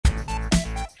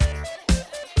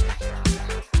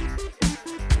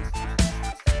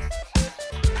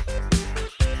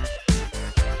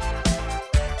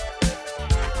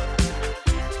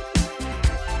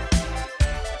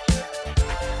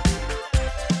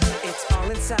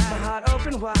inside, my heart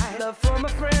open wide. Love for my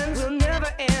friends will never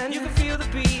end. You can feel the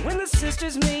beat when the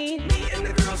sisters meet. Me and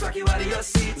the girls rock you out of your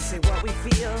seat. We say what we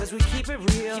feel, cause we keep it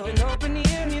real. Keep an open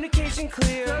ear, communication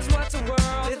clear. Cause what's a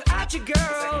world without you, girls?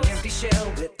 It's like an empty shell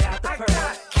without the pearl. I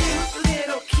got cute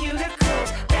little cuticles,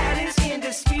 that is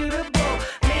indisputable.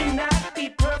 May not be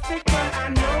perfect, but I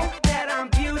know that I'm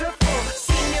beautiful.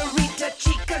 Senorita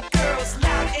Chica girls,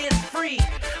 loud and free.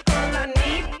 All I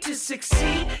need to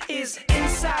succeed is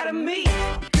inside of me.